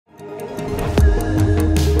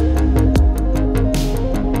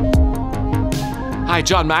Hi,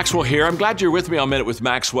 John Maxwell here. I'm glad you're with me on Minute with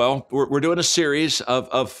Maxwell. We're doing a series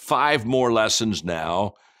of 5 more lessons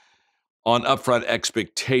now on upfront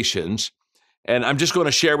expectations. And I'm just going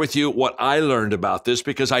to share with you what I learned about this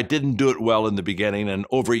because I didn't do it well in the beginning. And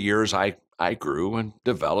over years, I grew and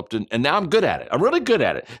developed, and now I'm good at it. I'm really good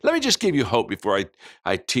at it. Let me just give you hope before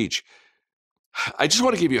I teach. I just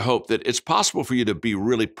want to give you hope that it's possible for you to be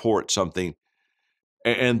really poor at something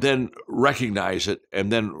and then recognize it and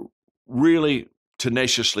then really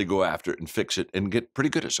tenaciously go after it and fix it and get pretty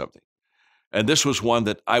good at something. And this was one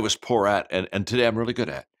that I was poor at, and today I'm really good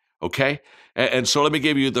at, okay? And so let me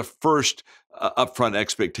give you the first upfront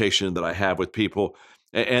expectation that I have with people,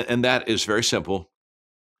 and that is very simple.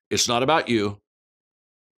 It's not about you.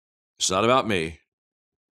 It's not about me.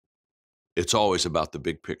 It's always about the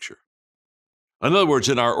big picture. In other words,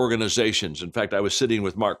 in our organizations, in fact, I was sitting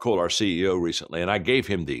with Mark Cole, our CEO, recently, and I gave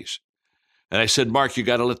him these. And I said, Mark, you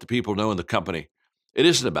got to let the people know in the company, it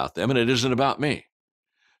isn't about them and it isn't about me.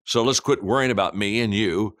 So let's quit worrying about me and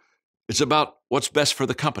you. It's about what's best for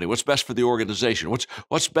the company, what's best for the organization,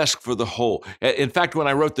 what's best for the whole. In fact, when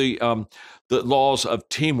I wrote the laws of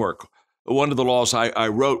teamwork, one of the laws I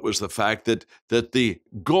wrote was the fact that the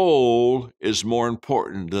goal is more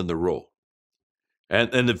important than the role.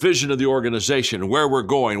 And the vision of the organization, where we're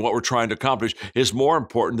going, what we're trying to accomplish is more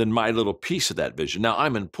important than my little piece of that vision. Now,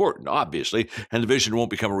 I'm important, obviously, and the vision won't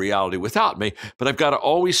become a reality without me, but I've got to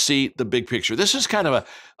always see the big picture. This is kind of a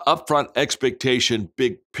upfront expectation,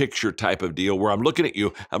 big picture type of deal where I'm looking at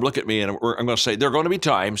you, I'm looking at me, and I'm going to say there are going to be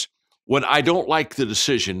times when I don't like the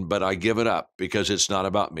decision, but I give it up because it's not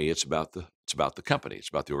about me. It's about the company. It's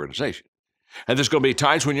about the organization. And there's going to be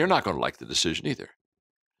times when you're not going to like the decision either.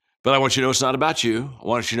 But I want you to know it's not about you. I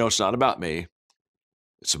want you to know it's not about me.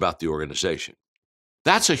 It's about the organization.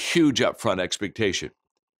 That's a huge upfront expectation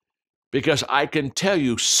because I can tell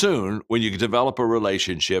you soon when you develop a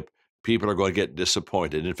relationship, people are going to get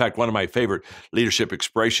disappointed. In fact, one of my favorite leadership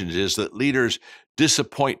expressions is that leaders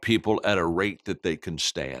disappoint people at a rate that they can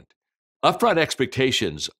stand. Upfront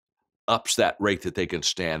expectations ups that rate that they can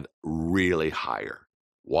stand really higher.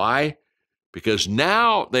 Why? Because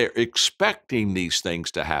now they're expecting these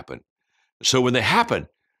things to happen. So when they happen,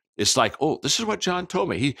 it's like, oh, this is what John told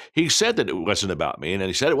me. He said that it wasn't about me, and then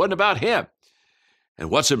he said it wasn't about him. And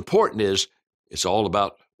what's important is it's all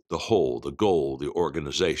about the whole, the goal, the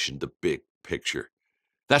organization, the big picture.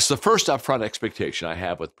 That's the first upfront expectation I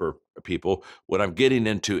have with people when I'm getting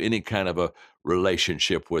into any kind of a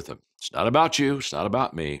relationship with them. It's not about you. It's not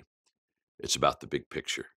about me. It's about the big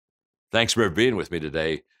picture. Thanks for being with me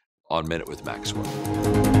today on Minute with Maxwell.